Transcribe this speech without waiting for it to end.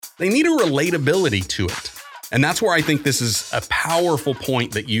they need a relatability to it. And that's where I think this is a powerful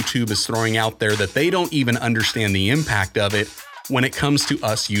point that YouTube is throwing out there, that they don't even understand the impact of it when it comes to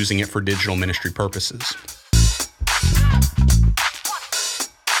us using it for digital ministry purposes.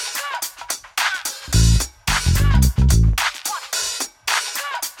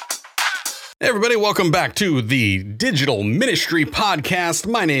 Hey everybody, welcome back to the Digital Ministry Podcast.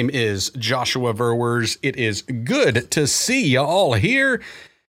 My name is Joshua Verwers. It is good to see you all here.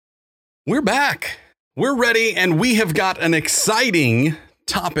 We're back. We're ready, and we have got an exciting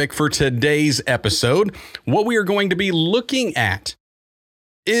topic for today's episode. What we are going to be looking at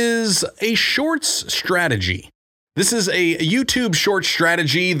is a shorts strategy. This is a YouTube short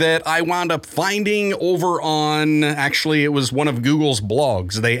strategy that I wound up finding over on, actually, it was one of Google's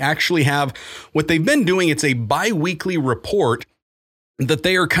blogs. They actually have what they've been doing. It's a bi-weekly report that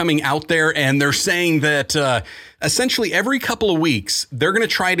they are coming out there, and they're saying that essentially every couple of weeks, they're going to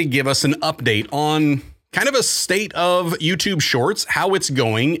try to give us an update on kind of a state of YouTube Shorts, how it's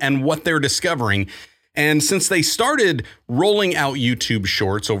going, and what they're discovering. And since they started rolling out YouTube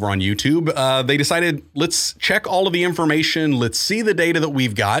Shorts over on YouTube, they decided, let's check all of the information, let's see the data that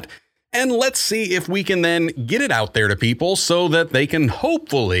we've got, and let's see if we can then get it out there to people so that they can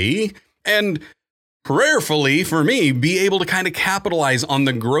hopefully and prayerfully, for me, be able to kind of capitalize on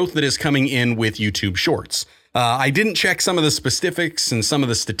the growth that is coming in with YouTube Shorts. I didn't check some of the specifics and some of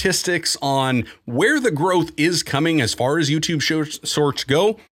the statistics on where the growth is coming as far as YouTube Shorts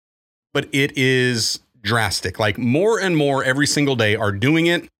go, but it is drastic. Like, more and more every single day are doing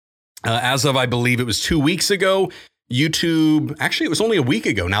it. As of, I believe it was 2 weeks ago, YouTube, actually it was only a week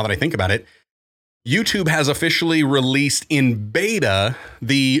ago now that I think about it, YouTube has officially released in beta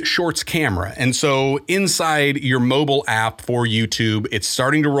the Shorts camera. And so inside your mobile app for YouTube, it's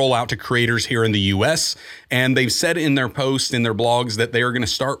starting to roll out to creators here in the US. And they've said in their posts, in their blogs, that they are going to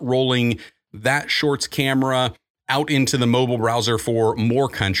start rolling that Shorts camera out into the mobile browser for more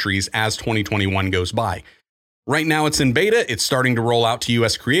countries as 2021 goes by. Right now it's in beta. It's starting to roll out to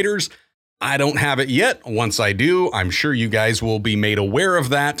US creators. I don't have it yet. Once I do, I'm sure you guys will be made aware of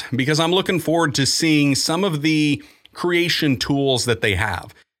that, because I'm looking forward to seeing some of the creation tools that they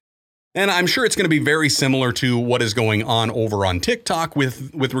have. And I'm sure it's going to be very similar to what is going on over on TikTok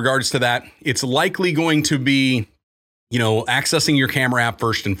with regards to that. It's likely going to be, accessing your camera app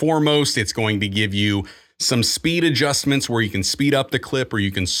first and foremost. It's going to give you some speed adjustments where you can speed up the clip or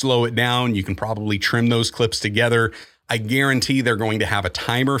you can slow it down. You can probably trim those clips together. I guarantee they're going to have a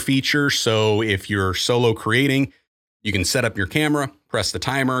timer feature. So if you're solo creating, you can set up your camera, press the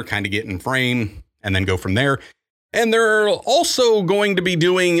timer, kind of get in frame, and then go from there. And they're also going to be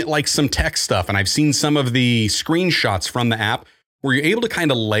doing like some text stuff. And I've seen some of the screenshots from the app where you're able to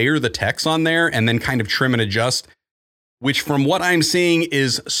kind of layer the text on there and then kind of trim and adjust, which from what I'm seeing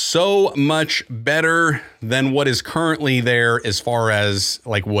is so much better than what is currently there as far as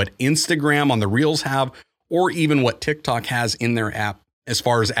like what Instagram on the Reels have, or even what TikTok has in their app as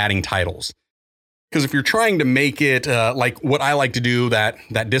far as adding titles. Because if you're trying to make it like what I like to do,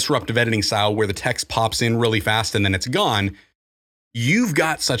 that disruptive editing style where the text pops in really fast and then it's gone, you've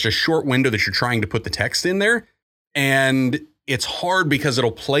got such a short window that you're trying to put the text in there. And it's hard because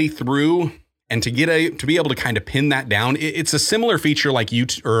it'll play through. And to be able to kind of pin that down, it's a similar feature like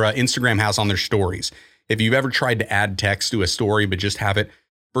YouTube or Instagram has on their stories. If you've ever tried to add text to a story, but just have it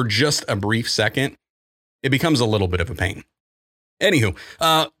for just a brief second, it becomes a little bit of a pain. Anywho,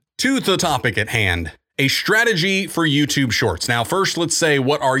 to the topic at hand, a strategy for YouTube Shorts. Now, first, let's say,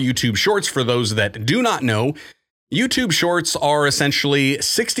 what are YouTube Shorts? For those that do not know, YouTube Shorts are essentially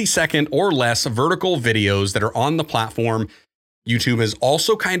 60-second or less vertical videos that are on the platform. YouTube has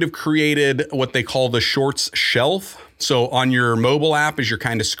also kind of created what they call the Shorts shelf. So on your mobile app, as you're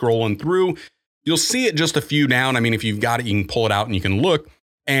kind of scrolling through, you'll see it just a few down. I mean, if you've got it, you can pull it out and you can look,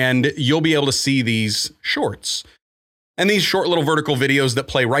 and you'll be able to see these shorts. And these short little vertical videos that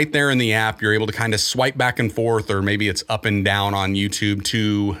play right there in the app, you're able to kind of swipe back and forth, or maybe it's up and down on YouTube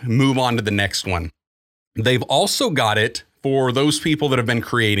to move on to the next one. They've also got it for those people that have been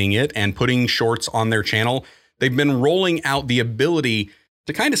creating it and putting shorts on their channel. They've been rolling out the ability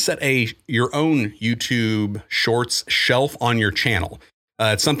to kind of set your own YouTube Shorts shelf on your channel.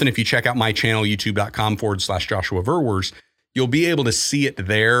 It's something, if you check out my channel, youtube.com/Joshua Verwers, you'll be able to see it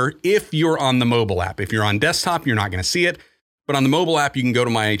there if you're on the mobile app. If you're on desktop, you're not going to see it. But on the mobile app, you can go to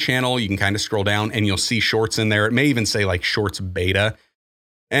my channel, you can kind of scroll down and you'll see shorts in there. It may even say like Shorts Beta.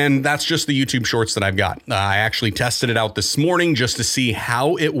 And that's just the YouTube Shorts that I've got. I actually tested it out this morning just to see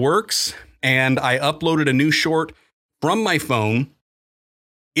how it works. And I uploaded a new short from my phone.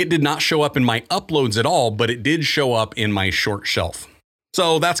 It did not show up in my uploads at all, but it did show up in my short shelf.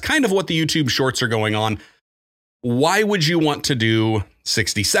 So that's kind of what the YouTube shorts are going on. Why would you want to do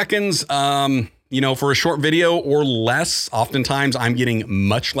 60 seconds? For a short video or less? Oftentimes I'm getting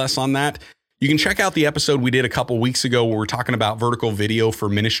much less on that. You can check out the episode we did a couple weeks ago where we're talking about vertical video for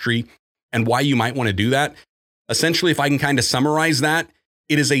ministry and why you might want to do that. Essentially, if I can kind of summarize that,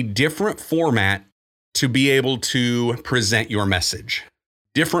 it is a different format to be able to present your message.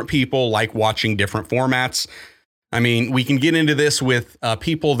 Different people like watching different formats. I mean, we can get into this with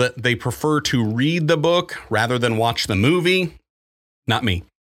people that they prefer to read the book rather than watch the movie. Not me.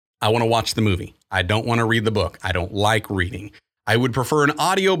 I want to watch the movie. I don't want to read the book. I don't like reading. I would prefer an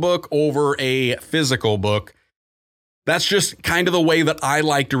audiobook over a physical book. That's just kind of the way that I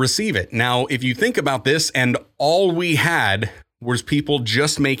like to receive it. Now, if you think about this and all we had was people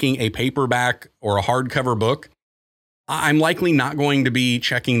just making a paperback or a hardcover book, I'm likely not going to be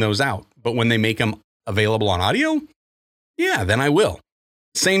checking those out. But when they make them available on audio, yeah, then I will.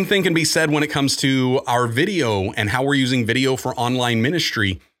 Same thing can be said when it comes to our video and how we're using video for online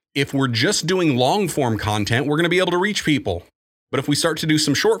ministry. If we're just doing long form content, we're going to be able to reach people. But if we start to do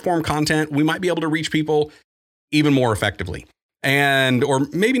some short form content, we might be able to reach people even more effectively. Or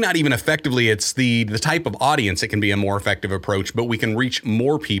maybe not even effectively, it's the type of audience. It can be a more effective approach, but we can reach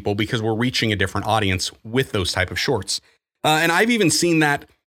more people because we're reaching a different audience with those type of shorts. And I've even seen that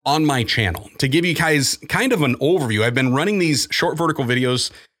on my channel. To give you guys kind of an overview, I've been running these short vertical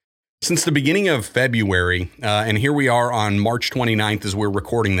videos since the beginning of February. And here we are on March 29th as we're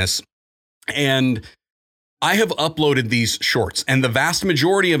recording this. And I have uploaded these shorts, and the vast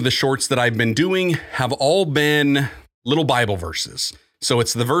majority of the shorts that I've been doing have all been little Bible verses. So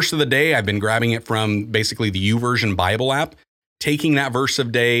it's the verse of the day. I've been grabbing it from basically the YouVersion Bible app, taking that verse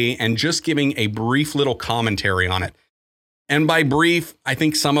of day and just giving a brief little commentary on it. And by brief, I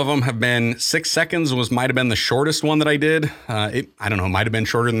think some of them have been 6 seconds might have been the shortest one that I did. I don't know, might have been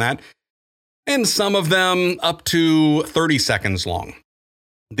shorter than that. And some of them up to 30 seconds long.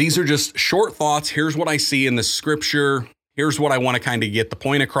 These are just short thoughts. Here's what I see in the scripture. Here's what I want to kind of get the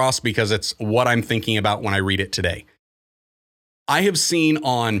point across because it's what I'm thinking about when I read it today. I have seen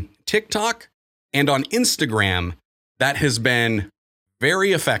on TikTok and on Instagram that has been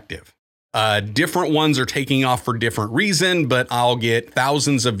very effective. Different ones are taking off for different reason, but I'll get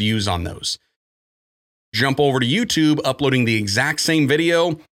thousands of views on those. Jump over to YouTube, uploading the exact same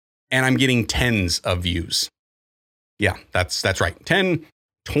video, and I'm getting tens of views. Yeah, that's right. 10,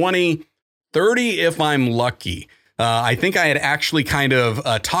 20, 30 if I'm lucky. I think I had actually kind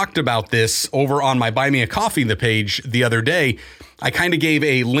of talked about this over on my Buy Me a Coffee the page the other day. I kind of gave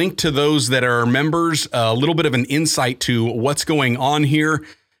a link to those that are members, a little bit of an insight to what's going on here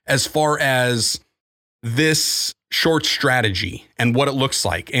as far as this short strategy and what it looks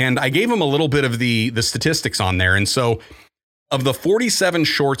like. And I gave them a little bit of the statistics on there. And so of the 47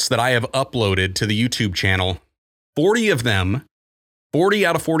 shorts that I have uploaded to the YouTube channel, 40 of them, 40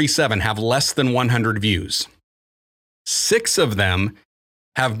 out of 47 have less than 100 views. 6 of them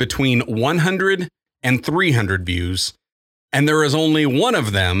have between 100 and 300 views. And there is only one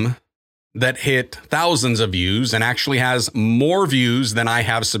of them that hit thousands of views and actually has more views than I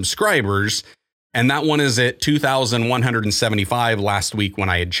have subscribers. And that one is at 2,175 last week when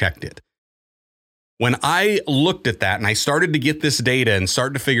I had checked it. When I looked at that and I started to get this data and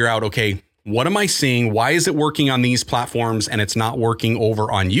start to figure out, okay, what am I seeing? Why is it working on these platforms and it's not working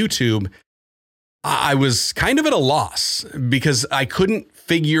over on YouTube? I was kind of at a loss because I couldn't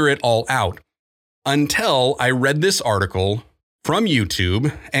figure it all out until I read this article from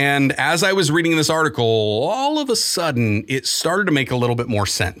YouTube. And as I was reading this article, all of a sudden it started to make a little bit more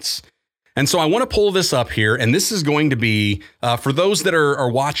sense. And so I want to pull this up here, and this is going to be for those that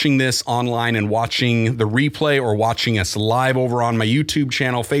are watching this online and watching the replay or watching us live over on my YouTube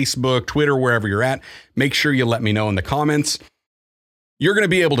channel, Facebook, Twitter, wherever you're at. Make sure you let me know in the comments. You're going to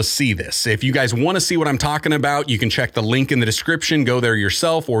be able to see this. If you guys want to see what I'm talking about, you can check the link in the description, go there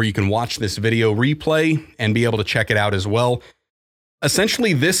yourself, or you can watch this video replay and be able to check it out as well.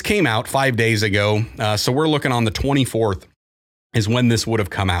 Essentially, this came out 5 days ago. So we're looking on the 24th is when this would have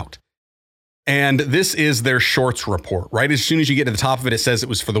come out. And this is their shorts report. Right as soon as you get to the top of it, it says it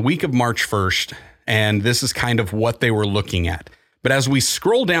was for the week of March 1st. And this is kind of what they were looking at. But as we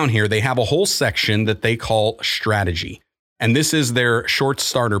scroll down here, they have a whole section that they call strategy. And this is their short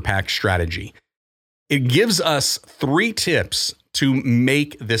starter pack strategy. It gives us 3 tips to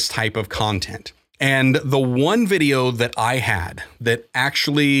make this type of content. And the one video that I had that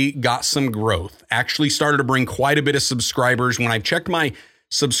actually got some growth, actually started to bring quite a bit of subscribers. When I checked my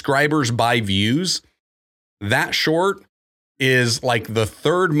subscribers by views, that short is like the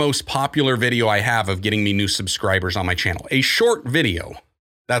third most popular video I have of getting me new subscribers on my channel. A short video.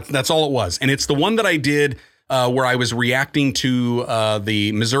 That's all it was. And it's the one that I did where I was reacting to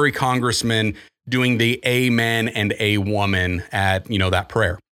the Missouri congressman doing the amen and a woman at, that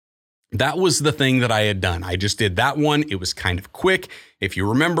prayer. That was the thing that I had done. I just did that one. It was kind of quick. If you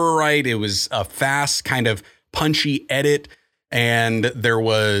remember right, it was a fast, kind of punchy edit. And there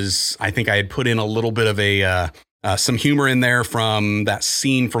was, I think I had put in a little bit of some humor in there from that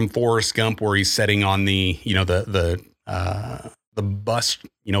scene from Forrest Gump where he's sitting on the bus,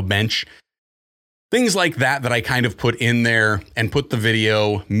 bench. Things like that I kind of put in there and put the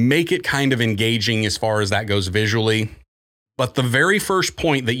video, make it kind of engaging as far as that goes visually. But the very first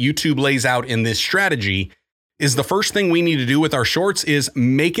point that YouTube lays out in this strategy is the first thing we need to do with our shorts is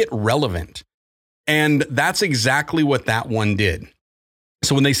make it relevant. And that's exactly what that one did.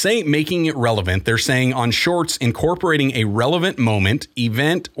 So when they say making it relevant, they're saying on shorts, incorporating a relevant moment,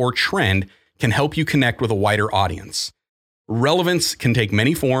 event, or trend can help you connect with a wider audience. Relevance can take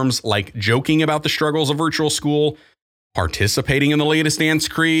many forms, like joking about the struggles of virtual school, participating in the latest dance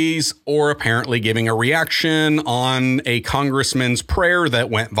craze, or apparently giving a reaction on a congressman's prayer that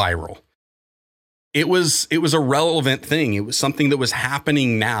went viral. It was a relevant thing. It was something that was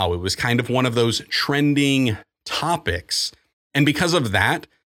happening now. It was kind of one of those trending topics. And because of that,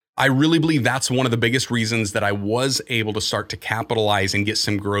 I really believe that's one of the biggest reasons that I was able to start to capitalize and get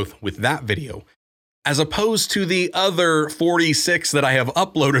some growth with that video, as opposed to the other 46 that I have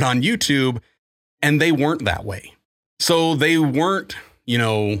uploaded on YouTube, and they weren't that way. So they weren't,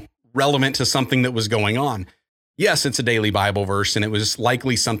 relevant to something that was going on. Yes, it's a daily Bible verse, and it was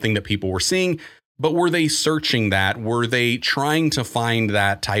likely something that people were seeing, but were they searching that? Were they trying to find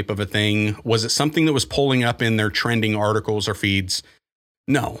that type of a thing? Was it something that was pulling up in their trending articles or feeds?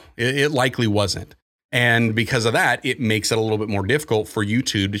 No, it likely wasn't. And because of that, it makes it a little bit more difficult for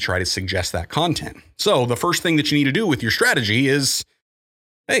YouTube to try to suggest that content. So the first thing that you need to do with your strategy is,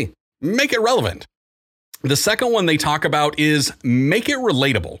 hey, make it relevant. The second one they talk about is make it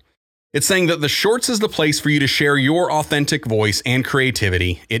relatable. It's saying that the shorts is the place for you to share your authentic voice and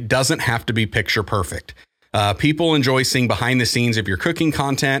creativity. It doesn't have to be picture perfect. People enjoy seeing behind the scenes of your cooking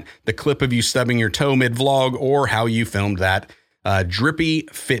content, the clip of you stubbing your toe mid-vlog, or how you filmed that drippy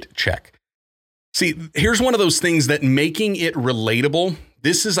fit check. See, here's one of those things that making it relatable,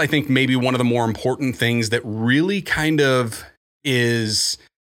 this is, I think, maybe one of the more important things that really kind of is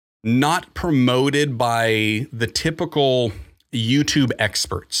not promoted by the typical YouTube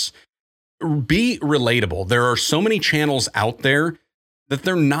experts. Be relatable. There are so many channels out there that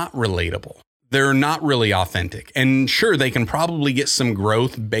they're not relatable. They're not really authentic. And sure, they can probably get some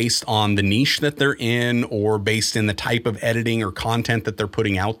growth based on the niche that they're in or based in the type of editing or content that they're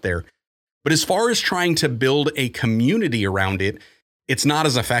putting out there. But as far as trying to build a community around it, it's not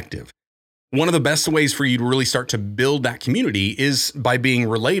as effective. One of the best ways for you to really start to build that community is by being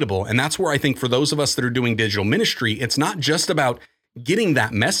relatable. And that's where I think for those of us that are doing digital ministry, it's not just about getting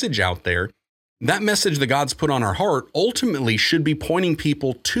that message out there. That message that God's put on our heart ultimately should be pointing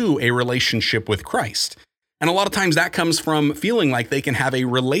people to a relationship with Christ. And a lot of times that comes from feeling like they can have a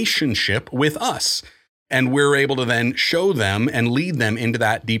relationship with us. And we're able to then show them and lead them into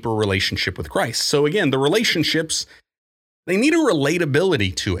that deeper relationship with Christ. So again, the relationships, they need a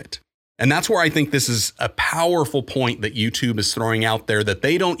relatability to it. And that's where I think this is a powerful point that YouTube is throwing out there, that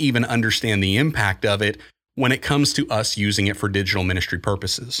they don't even understand the impact of it when it comes to us using it for digital ministry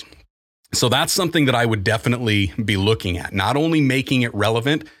purposes. So that's something that I would definitely be looking at, not only making it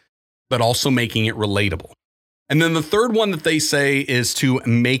relevant, but also making it relatable. And then the third one that they say is to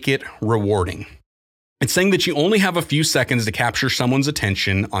make it rewarding. It's saying that you only have a few seconds to capture someone's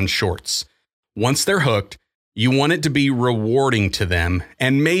attention on shorts. Once they're hooked, you want it to be rewarding to them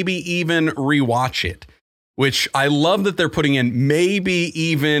and maybe even rewatch it, which I love that they're putting in maybe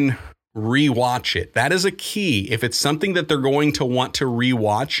even rewatch it. That is a key. If it's something that they're going to want to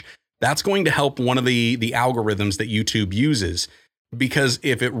rewatch, that's going to help one of the algorithms that YouTube uses, because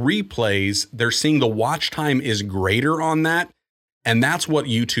if it replays, they're seeing the watch time is greater on that. And that's what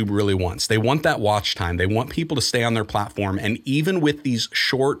YouTube really wants. They want that watch time. They want people to stay on their platform. And even with these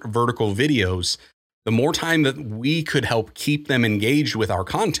short vertical videos, the more time that we could help keep them engaged with our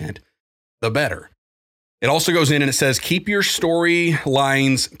content, the better. It also goes in and it says, keep your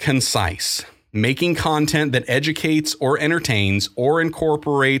storylines concise. Making content that educates or entertains or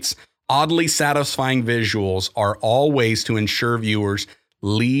incorporates oddly satisfying visuals are all ways to ensure viewers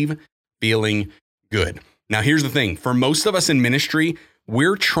leave feeling good. Now, here's the thing. For most of us in ministry,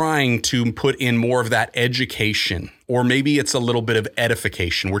 we're trying to put in more of that education, or maybe it's a little bit of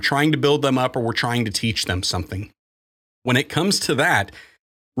edification. We're trying to build them up, or we're trying to teach them something. When it comes to that,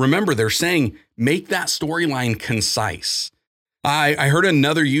 remember, they're saying make that storyline concise. I heard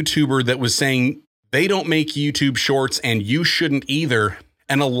another YouTuber that was saying they don't make YouTube shorts and you shouldn't either.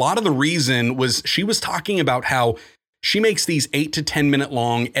 And a lot of the reason was she was talking about how she makes these 8 to 10 minute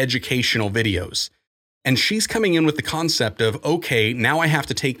long educational videos. And she's coming in with the concept of, okay, now I have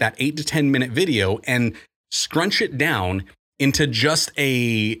to take that 8 to 10 minute video and scrunch it down into just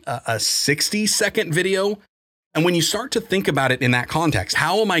a 60-second video. And when you start to think about it in that context,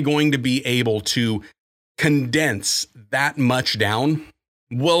 how am I going to be able to condense that much down?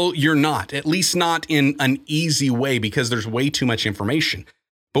 Well, you're not, at least not in an easy way, because there's way too much information.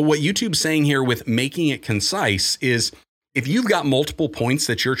 But what YouTube's saying here with making it concise is if you've got multiple points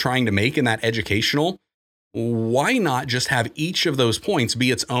that you're trying to make in that educational, why not just have each of those points be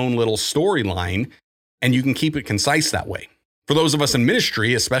its own little storyline, and you can keep it concise that way. For those of us in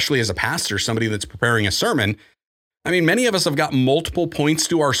ministry, especially as a pastor, somebody that's preparing a sermon, I mean, many of us have got multiple points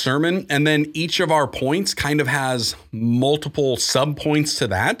to our sermon, and then each of our points kind of has multiple sub-points to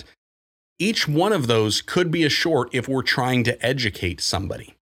that. Each one of those could be a short if we're trying to educate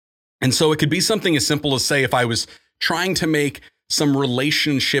somebody. And so it could be something as simple as, say, if I was trying to make some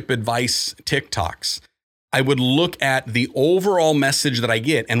relationship advice TikToks, I would look at the overall message that I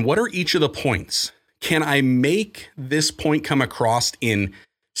get and what are each of the points? Can I make this point come across in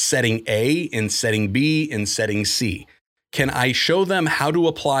setting A, in setting B, in setting C? Can I show them how to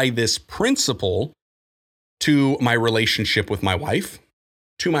apply this principle to my relationship with my wife,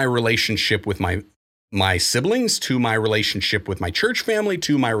 to my relationship with my siblings, to my relationship with my church family,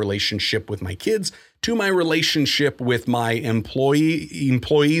 to my relationship with my kids, to my relationship with my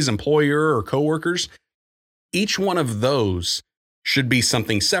employees, employer, or coworkers? Each one of those should be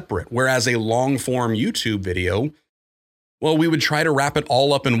something separate. Whereas a long form YouTube video, well, we would try to wrap it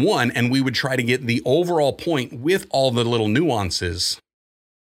all up in one, and we would try to get the overall point with all the little nuances.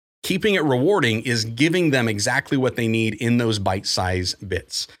 Keeping it rewarding is giving them exactly what they need in those bite-sized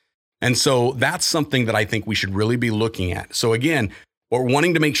bits. And so that's something that I think we should really be looking at. So again, what we're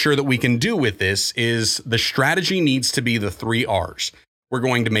wanting to make sure that we can do with this is the strategy needs to be the 3 R's. We're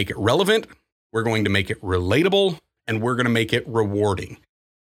going to make it relevant, we're going to make it relatable, and we're going to make it rewarding.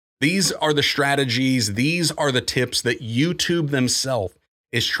 These are the strategies, these are the tips that YouTube themselves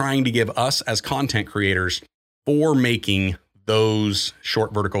is trying to give us as content creators for making those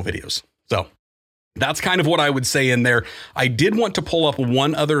short vertical videos. So that's kind of what I would say in there. I did want to pull up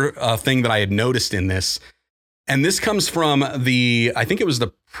one other thing that I had noticed in this. And this comes from I think it was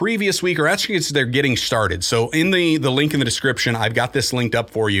the previous week, or actually it's they're getting started. So in the link in the description, I've got this linked up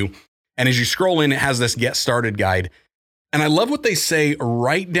for you. And as you scroll in, it has this get started guide. And I love what they say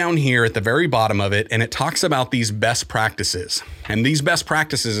right down here at the very bottom of it. And it talks about these best practices. And these best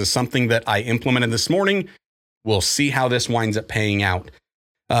practices is something that I implemented this morning. We'll see how this winds up paying out.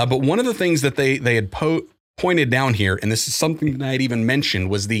 But one of the things that they had pointed down here, and this is something that I had even mentioned,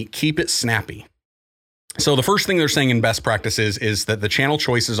 was the keep it snappy. So the first thing they're saying in best practices is that the channel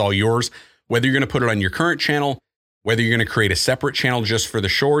choice is all yours, whether you're going to put it on your current channel, whether you're going to create a separate channel just for the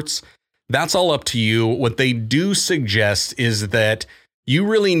shorts. That's all up to you. What they do suggest is that you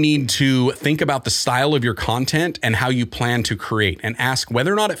really need to think about the style of your content and how you plan to create, and ask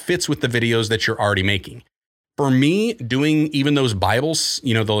whether or not it fits with the videos that you're already making. For me, doing even those Bibles,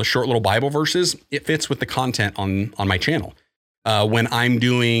 those short little Bible verses, it fits with the content on my channel. When I'm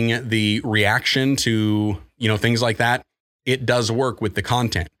doing the reaction to, things like that, it does work with the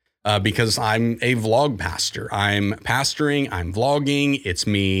content. Because I'm a vlog pastor. I'm pastoring, I'm vlogging. It's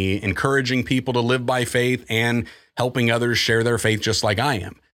me encouraging people to live by faith and helping others share their faith just like I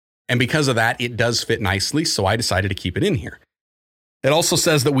am. And because of that, it does fit nicely. So I decided to keep it in here. It also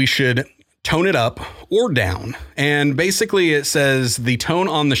says that we should tone it up or down. And basically it says the tone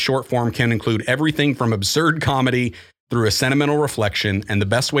on the short form can include everything from absurd comedy through a sentimental reflection. And the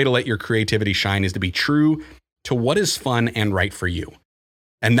best way to let your creativity shine is to be true to what is fun and right for you.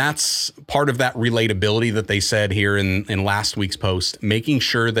 And that's part of that relatability that they said here in last week's post, making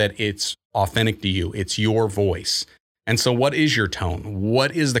sure that it's authentic to you. It's your voice. And so what is your tone?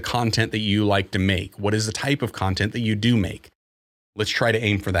 What is the content that you like to make? What is the type of content that you do make? Let's try to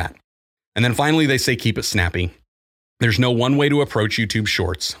aim for that. And then finally, they say keep it snappy. There's no one way to approach YouTube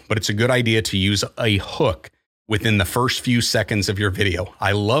Shorts, but it's a good idea to use a hook within the first few seconds of your video.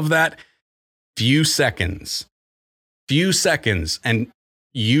 I love that. Few seconds. And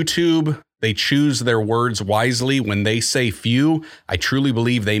YouTube, they choose their words wisely. When they say few, I truly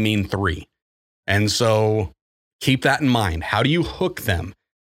believe they mean 3. And so keep that in mind. How do you hook them?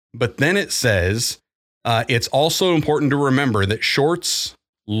 But then it says, it's also important to remember that shorts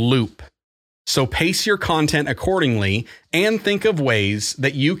loop. So pace your content accordingly and think of ways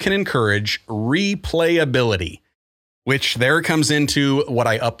that you can encourage replayability, which there comes into what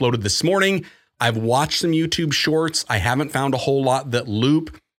I uploaded this morning. I've watched some YouTube shorts. I haven't found a whole lot that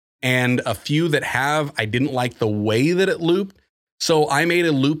loop, and a few that have, I didn't like the way that it looped. So I made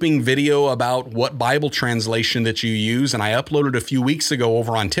a looping video about what Bible translation that you use, and I uploaded a few weeks ago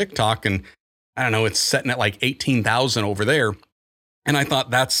over on TikTok, and I don't know, it's setting at like 18,000 over there. And I thought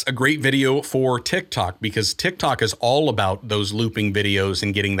that's a great video for TikTok because TikTok is all about those looping videos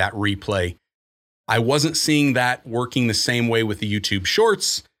and getting that replay. I wasn't seeing that working the same way with the YouTube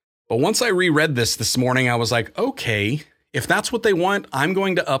Shorts, but once I reread this morning, I was like, okay, if that's what they want, I'm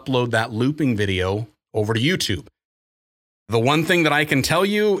going to upload that looping video over to YouTube. The one thing that I can tell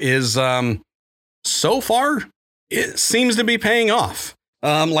you is, so far, it seems to be paying off.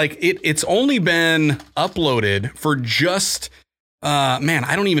 It's only been uploaded for just, I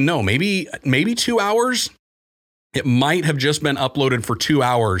don't even know, maybe 2 hours. It might have just been uploaded for 2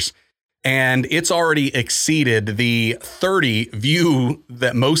 hours, and it's already exceeded the 30 view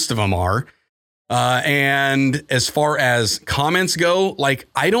that most of them are. And as far as comments go,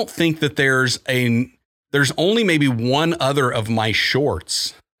 I don't think that there's only maybe one other of my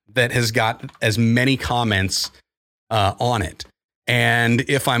shorts that has got as many comments on it. And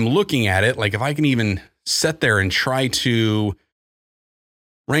if I'm looking at it, if I can even sit there and try to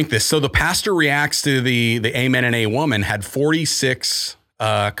rank this. So the pastor reacts to the Amen and A woman had 46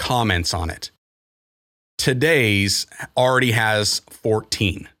 comments on it. Today's already has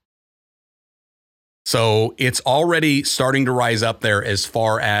 14. So it's already starting to rise up there as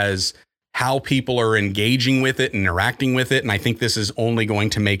far as how people are engaging with it and interacting with it. And I think this is only going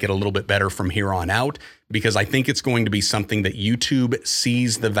to make it a little bit better from here on out, because I think it's going to be something that YouTube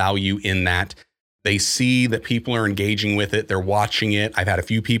sees the value in that. They see that people are engaging with it. They're watching it. I've had a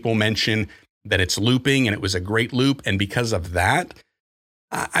few people mention that it's looping and it was a great loop. And because of that,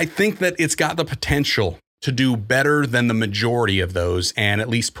 I think that it's got the potential to do better than the majority of those and at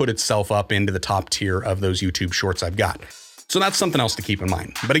least put itself up into the top tier of those YouTube shorts I've got. So that's something else to keep in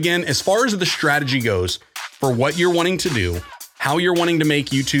mind. But again, as far as the strategy goes for what you're wanting to do, how you're wanting to make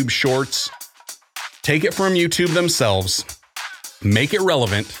YouTube shorts, take it from YouTube themselves, make it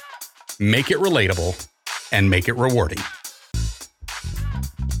relevant, make it relatable, and make it rewarding.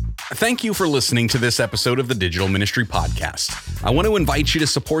 Thank you for listening to this episode of the Digital Ministry Podcast. I want to invite you to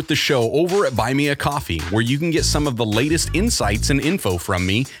support the show over at Buy Me a Coffee, where you can get some of the latest insights and info from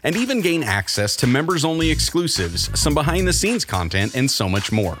me, and even gain access to members-only exclusives, some behind-the-scenes content, and so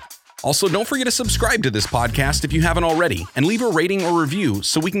much more. Also, don't forget to subscribe to this podcast if you haven't already, and leave a rating or review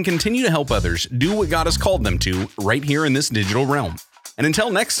so we can continue to help others do what God has called them to right here in this digital realm. And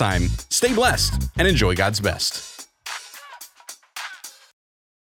until next time, stay blessed and enjoy God's best.